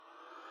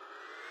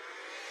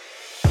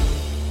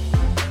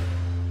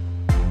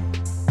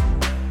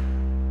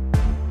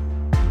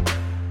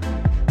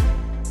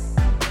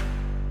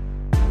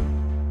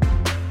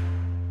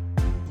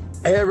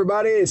Hey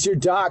everybody, it's your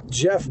doc,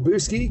 Jeff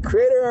Buski,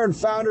 creator and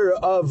founder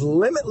of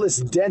Limitless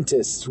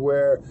Dentists,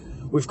 where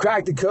we've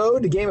cracked the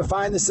code to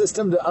gamifying the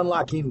system to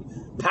unlocking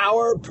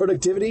power,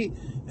 productivity,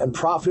 and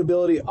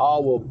profitability,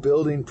 all while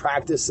building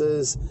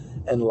practices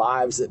and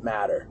lives that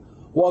matter.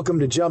 Welcome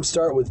to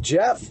Jumpstart with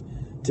Jeff.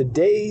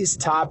 Today's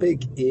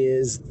topic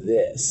is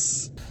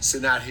this.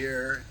 Sitting out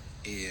here,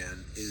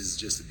 and it is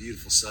just a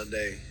beautiful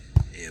Sunday,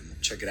 and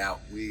check it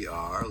out. We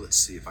are, let's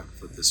see if I can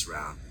flip this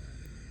around,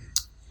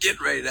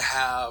 getting ready to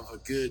have a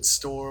good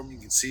storm. You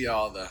can see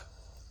all the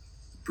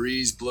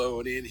breeze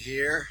blowing in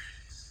here.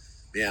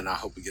 Man, I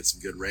hope we get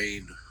some good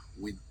rain.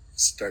 We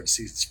start to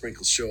see the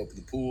sprinkles show up in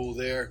the pool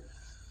there.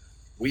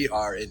 We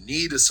are in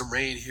need of some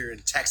rain here in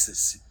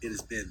Texas. It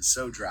has been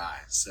so dry.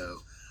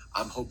 So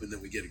I'm hoping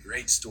that we get a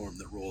great storm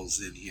that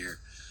rolls in here.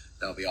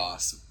 That'll be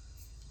awesome.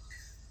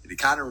 And it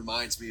kind of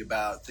reminds me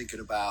about thinking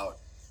about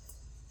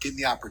getting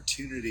the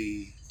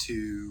opportunity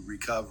to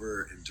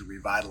recover and to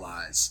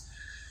revitalize.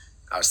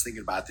 I was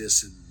thinking about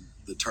this in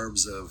the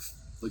terms of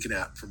looking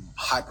at from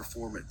high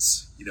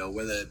performance,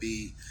 whether it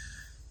be,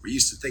 we're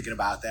used to thinking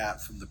about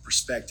that from the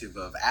perspective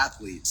of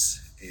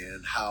athletes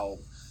and how,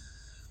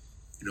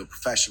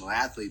 professional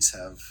athletes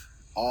have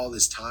all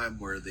this time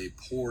where they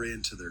pour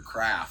into their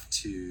craft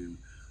to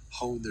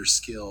hone their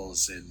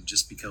skills and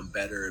just become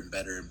better and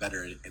better and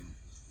better and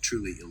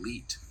truly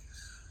elite.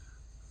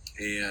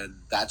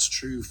 And that's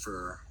true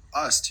for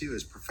us too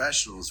as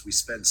professionals. We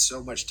spend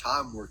so much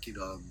time working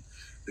on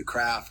the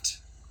craft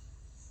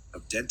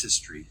of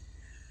dentistry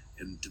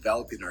and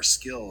developing our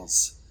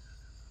skills,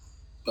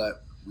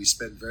 but we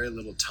spend very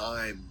little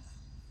time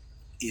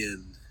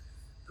in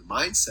the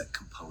mindset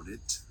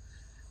component.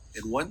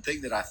 And one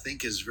thing that I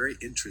think is very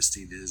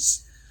interesting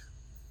is,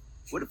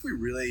 what if we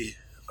really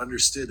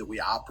understood that we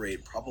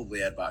operate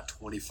probably at about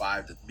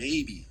 25 to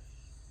maybe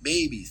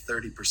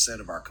 30%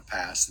 of our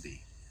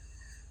capacity?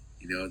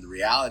 And the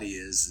reality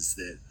is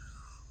that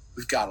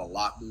we've got a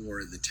lot more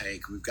in the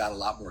tank. We've got a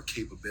lot more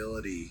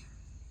capability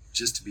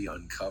just to be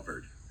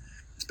uncovered.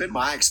 It's been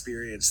my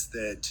experience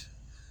that,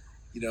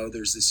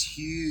 there's this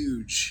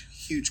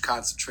huge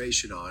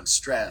concentration on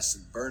stress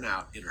and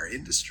burnout in our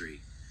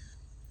industry.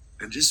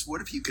 And just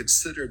what if you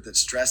considered that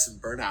stress and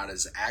burnout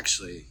is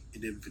actually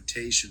an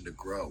invitation to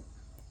grow?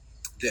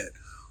 That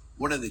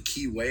one of the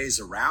key ways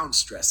around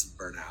stress and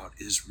burnout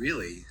is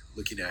really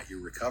looking at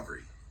your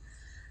recovery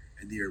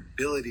and your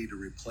ability to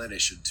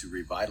replenish and to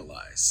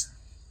revitalize.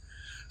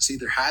 See,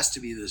 there has to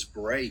be this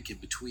break in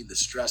between the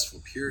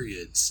stressful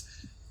periods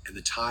and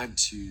the time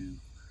to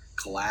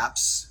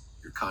collapse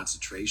your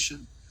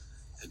concentration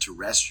and to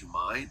rest your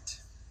mind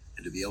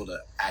and to be able to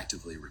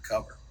actively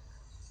recover.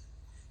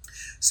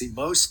 See,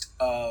 most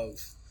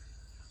of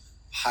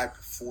high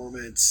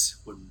performance,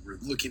 when we're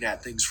looking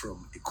at things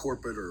from a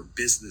corporate or a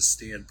business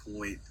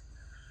standpoint,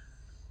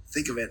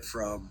 think of it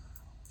from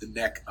the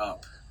neck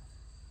up.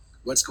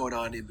 What's going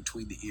on in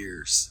between the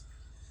ears?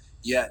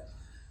 Yet,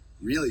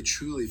 really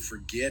truly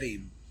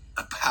forgetting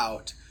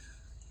about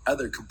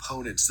other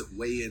components that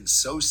weigh in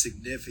so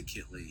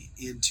significantly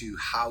into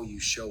how you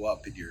show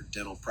up in your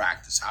dental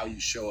practice, how you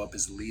show up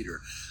as a leader,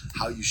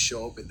 how you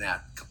show up in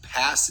that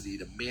capacity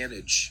to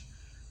manage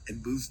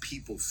and move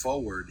people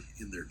forward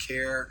in their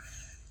care,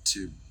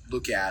 to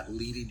look at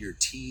leading your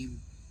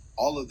team.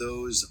 All of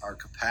those are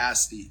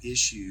capacity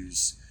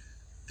issues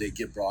that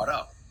get brought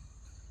up.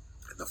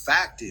 And the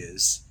fact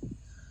is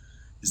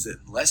that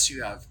unless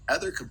you have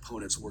other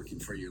components working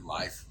for your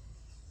life,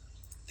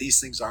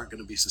 these things aren't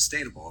going to be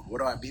sustainable. And what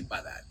do I mean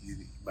by that? You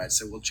might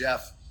say, well,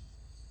 Jeff,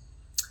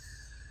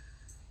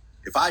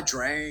 if I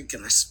drank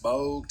and I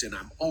smoked and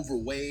I'm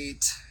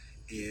overweight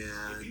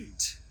and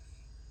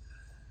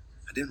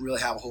I didn't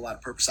really have a whole lot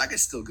of purpose, I could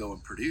still go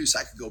and produce.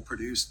 I could go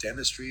produce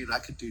dentistry, and I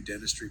could do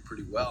dentistry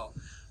pretty well.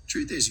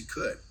 Truth is, you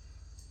could.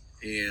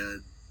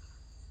 And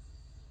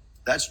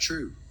that's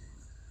true.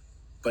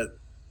 But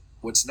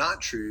what's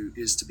not true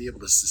is to be able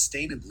to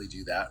sustainably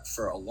do that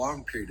for a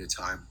long period of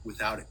time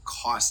without it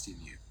costing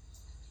you.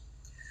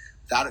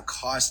 Without it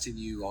costing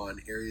you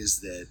on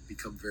areas that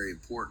become very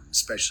important,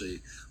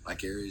 especially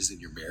like areas in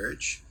your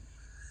marriage,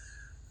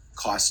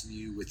 costing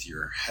you with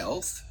your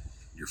health,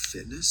 your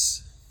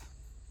fitness,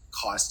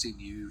 costing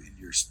you in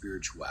your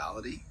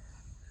spirituality.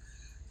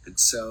 And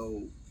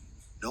so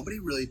nobody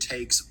really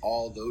takes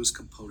all those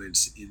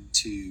components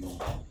into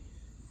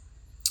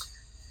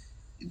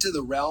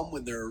the realm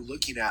when they're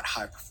looking at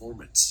high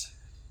performance.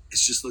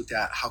 It's just looked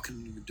at, how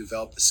can we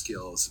develop the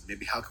skills, and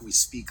maybe how can we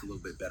speak a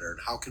little bit better, and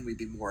how can we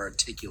be more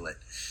articulate,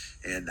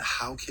 and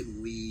how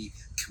can we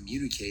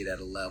communicate at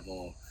a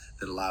level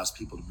that allows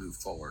people to move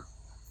forward,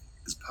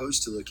 as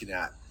opposed to looking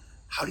at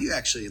how do you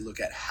actually look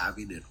at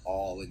having it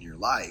all in your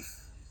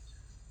life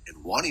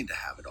and wanting to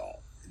have it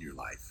all in your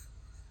life.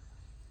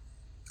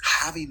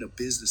 Having a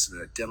business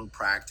and a dental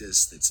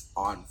practice that's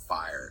on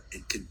fire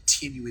and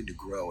continuing to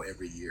grow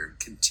every year, and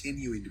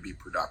continuing to be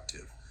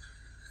productive,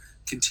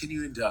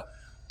 continuing to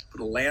put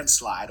a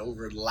landslide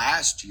over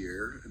last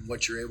year and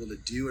what you're able to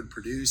do and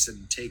produce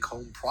and take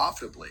home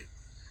profitably.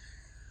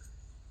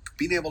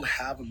 being able to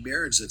have a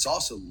marriage that's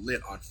also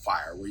lit on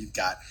fire, where you've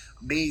got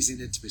amazing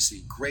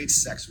intimacy, great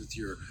sex with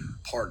your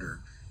partner,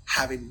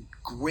 having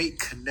great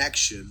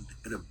connection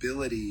and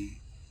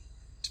ability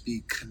to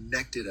be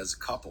connected as a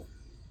couple,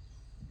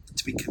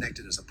 to be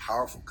connected as a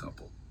powerful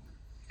couple,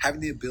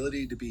 having the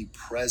ability to be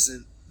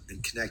present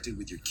and connected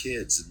with your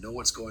kids and know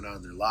what's going on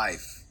in their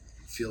life,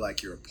 and feel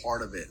like you're a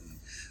part of it, and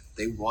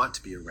they want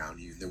to be around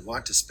you and they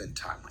want to spend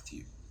time with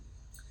you.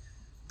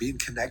 Being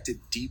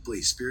connected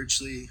deeply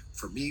spiritually,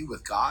 for me,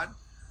 with God,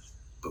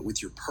 but with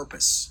your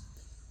purpose.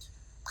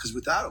 Because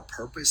without a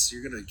purpose,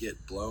 you're going to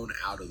get blown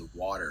out of the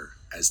water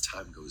as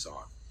time goes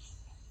on.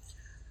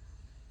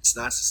 It's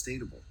not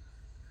sustainable.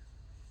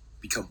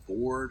 Become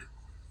bored,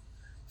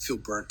 feel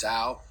burnt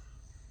out,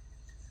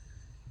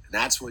 and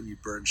that's when you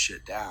burn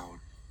shit down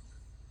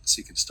so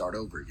you can start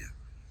over again.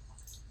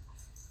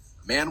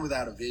 A man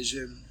without a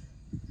vision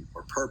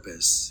or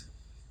purpose,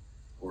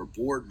 or a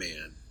bored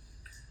man,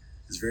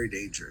 is very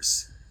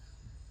dangerous,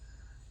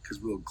 because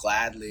we'll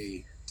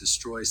gladly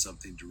destroy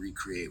something to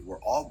recreate. We're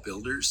all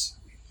builders.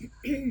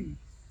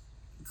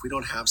 If we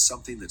don't have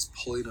something that's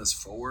pulling us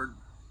forward,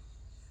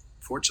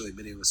 fortunately,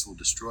 many of us will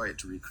destroy it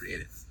to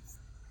recreate it.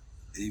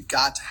 And you've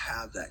got to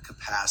have that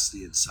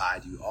capacity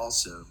inside you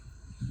also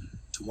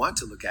to want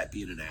to look at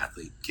being an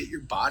athlete. Get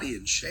your body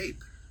in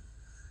shape.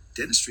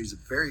 Dentistry is a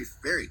very,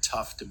 very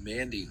tough,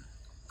 demanding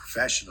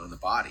profession on the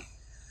body.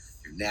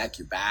 Your neck,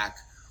 your back,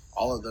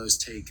 all of those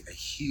take a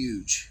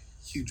huge,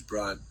 huge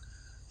brunt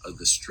of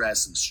the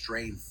stress and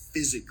strain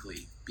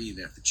physically being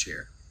at the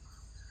chair.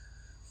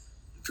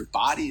 If your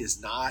body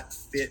is not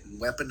fit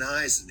and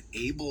weaponized and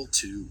able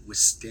to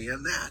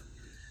withstand that,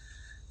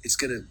 it's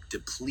going to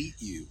deplete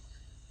you.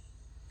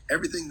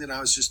 Everything that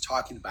I was just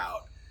talking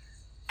about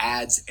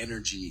adds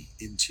energy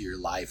into your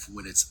life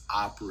when it's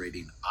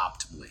operating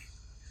optimally.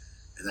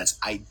 And that's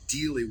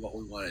ideally what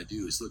we want to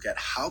do, is look at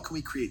how can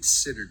we create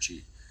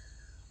synergy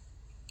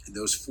in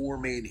those four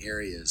main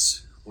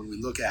areas when we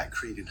look at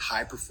creating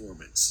high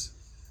performance.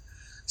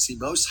 See,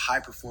 most high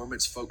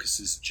performance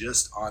focuses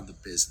just on the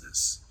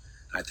business.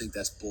 And I think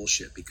that's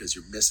bullshit, because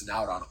you're missing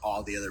out on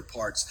all the other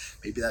parts.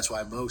 Maybe that's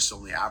why most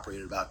only operate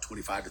at about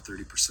 25 to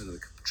 30% of the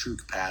true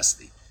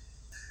capacity,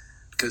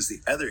 because the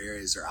other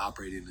areas are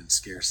operating in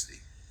scarcity.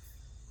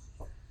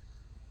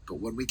 But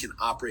when we can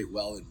operate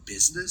well in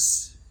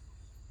business,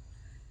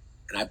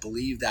 and I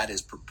believe that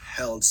is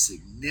propelled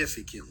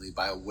significantly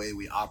by the way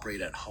we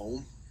operate at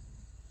home,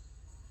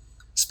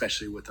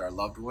 especially with our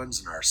loved ones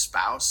and our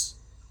spouse,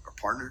 our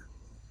partner,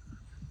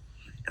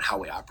 and how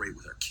we operate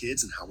with our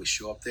kids and how we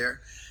show up there,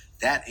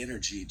 that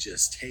energy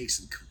just takes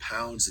and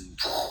compounds and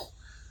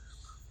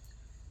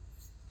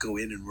go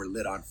in, and we're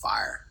lit on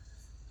fire.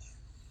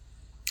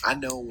 I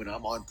know when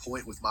I'm on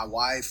point with my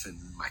wife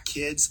and my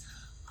kids,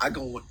 I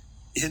go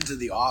into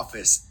the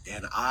office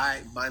and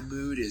my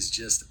mood is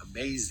just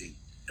amazing.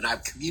 And I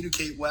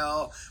communicate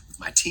well with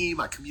my team.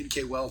 I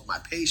communicate well with my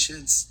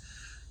patients.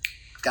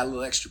 I've got a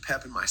little extra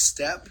pep in my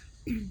step.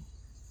 And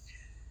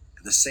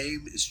the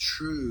same is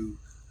true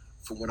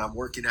for when I'm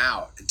working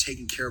out and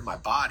taking care of my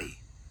body.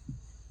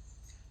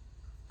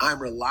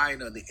 I'm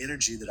relying on the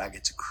energy that I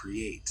get to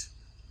create.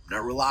 I'm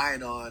not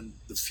relying on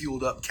the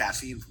fueled up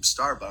caffeine from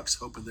Starbucks,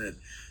 hoping that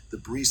the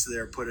barista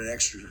there put an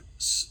extra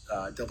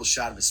double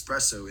shot of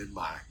espresso in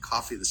my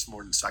coffee this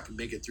morning so I can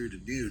make it through to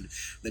noon,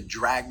 then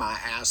drag my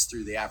ass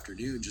through the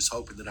afternoon, just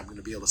hoping that I'm going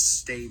to be able to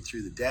sustain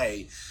through the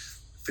day,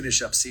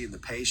 finish up seeing the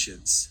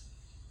patients.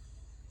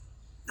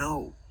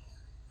 No,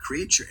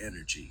 create your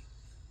energy.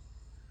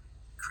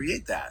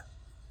 Create that.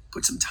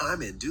 Put some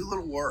time in, do a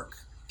little work,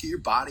 get your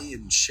body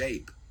in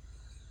shape.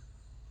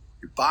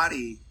 Your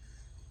body,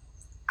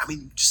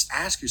 just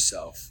ask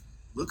yourself,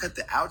 look at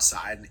the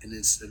outside, and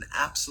it's an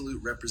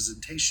absolute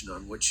representation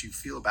on what you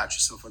feel about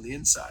yourself on the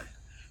inside.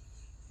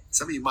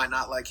 Some of you might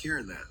not like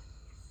hearing that,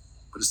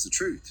 but it's the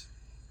truth.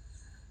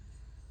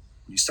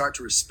 When you start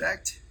to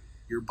respect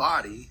your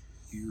body,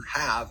 you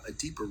have a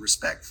deeper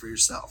respect for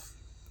yourself.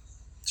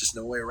 Just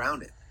no way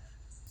around it.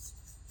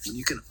 When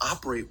you can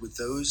operate with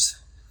those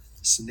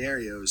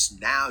scenarios,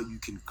 now you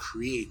can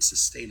create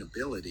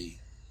sustainability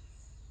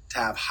to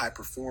have high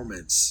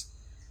performance,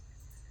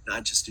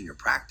 not just in your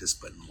practice,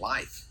 but in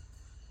life.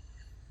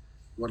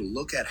 You want to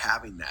look at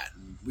having that.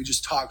 And we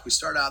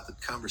started out the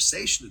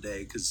conversation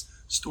today because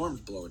storm's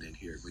blowing in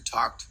here. We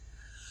talked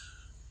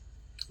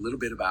a little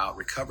bit about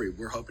recovery.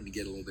 We're hoping to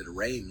get a little bit of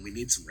rain. We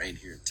need some rain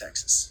here in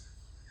Texas.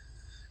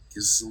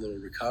 Gives us a little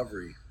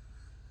recovery,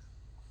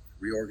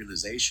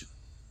 reorganization.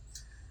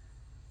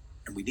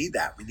 And we need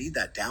that. We need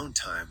that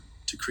downtime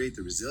to create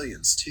the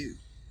resilience too,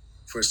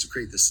 for us to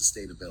create the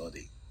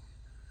sustainability.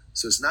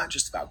 So it's not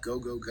just about go,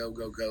 do.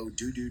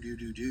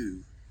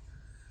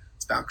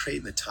 It's about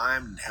creating the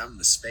time and having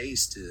the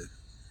space to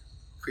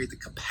create the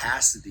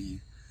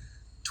capacity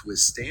to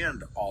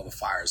withstand all the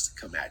fires that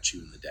come at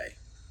you in the day.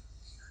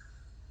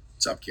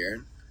 What's up,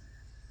 Karen?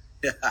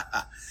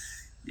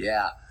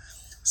 Yeah.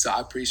 So I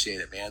appreciate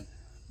it, man.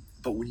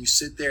 But when you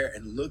sit there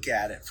and look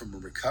at it from a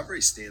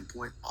recovery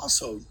standpoint,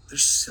 also,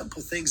 there's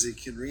simple things that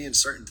you can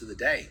reinsert into the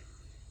day.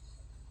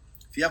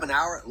 If you have an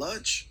hour at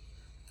lunch,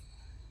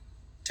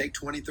 take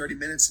 20, 30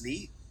 minutes and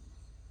eat.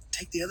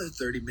 Take the other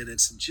 30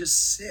 minutes and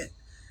just sit.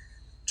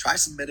 Try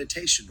some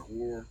meditation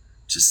or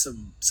just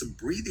some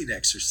breathing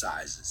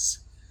exercises.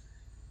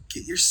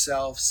 Get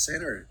yourself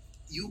centered.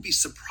 You'll be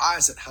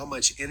surprised at how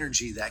much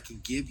energy that can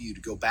give you to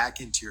go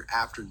back into your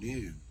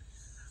afternoon.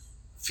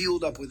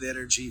 Fueled up with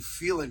energy,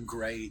 feeling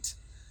great,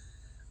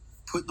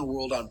 putting the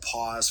world on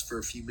pause for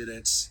a few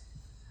minutes,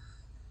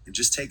 and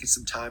just taking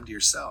some time to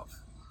yourself.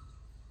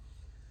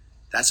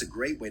 That's a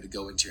great way to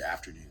go into your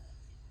afternoon.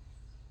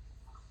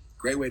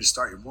 Great way to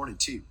start your morning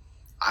too.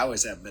 I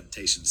always have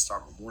meditation to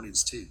start my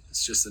mornings too.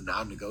 It's just a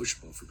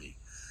non-negotiable for me.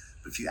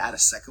 But if you add a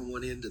second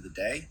one into the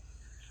day,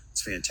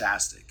 it's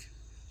fantastic.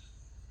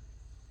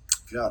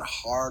 If you had a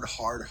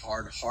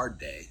hard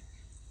day,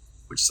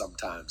 which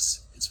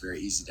sometimes it's very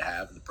easy to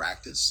have in the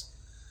practice,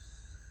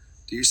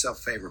 do yourself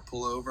a favor.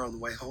 Pull over on the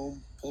way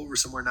home. Pull over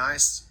somewhere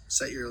nice.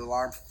 Set your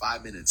alarm for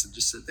 5 minutes and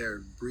just sit there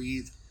and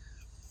breathe.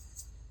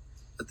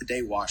 Let the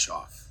day wash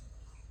off.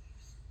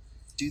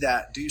 Do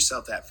that. Do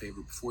yourself that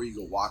favor before you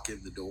go walk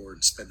in the door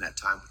and spend that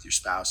time with your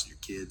spouse and your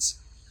kids.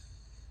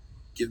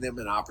 Give them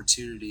an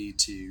opportunity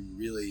to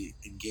really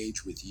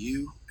engage with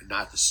you and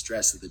not the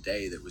stress of the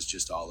day that was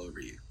just all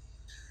over you.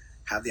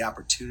 Have the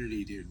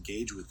opportunity to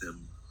engage with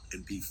them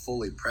and be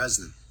fully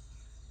present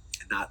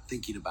and not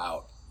thinking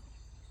about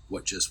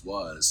what just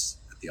was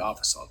at the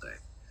office all day.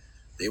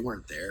 They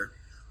weren't there.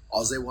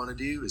 All they want to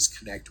do is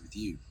connect with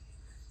you.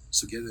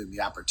 So give them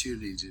the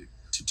opportunity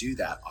to do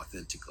that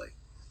authentically.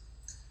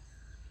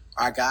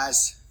 All right,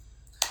 guys,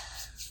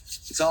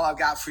 that's all I've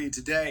got for you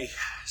today.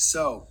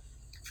 So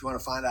if you want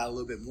to find out a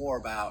little bit more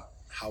about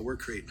how we're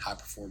creating high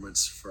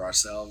performance for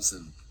ourselves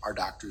and our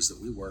doctors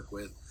that we work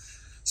with,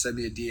 send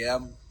me a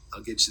DM.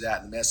 I'll get you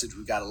that in the message.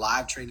 We've got a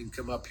live training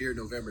come up here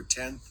November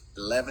 10th,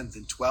 11th,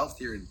 and 12th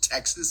here in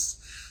Texas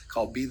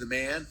called Be the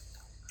Man.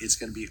 It's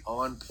going to be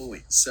on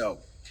point. So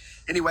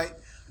anyway,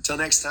 until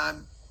next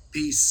time,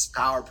 peace,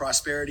 power,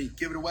 prosperity.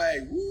 Give it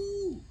away.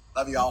 Woo!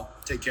 Love you all.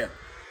 Take care.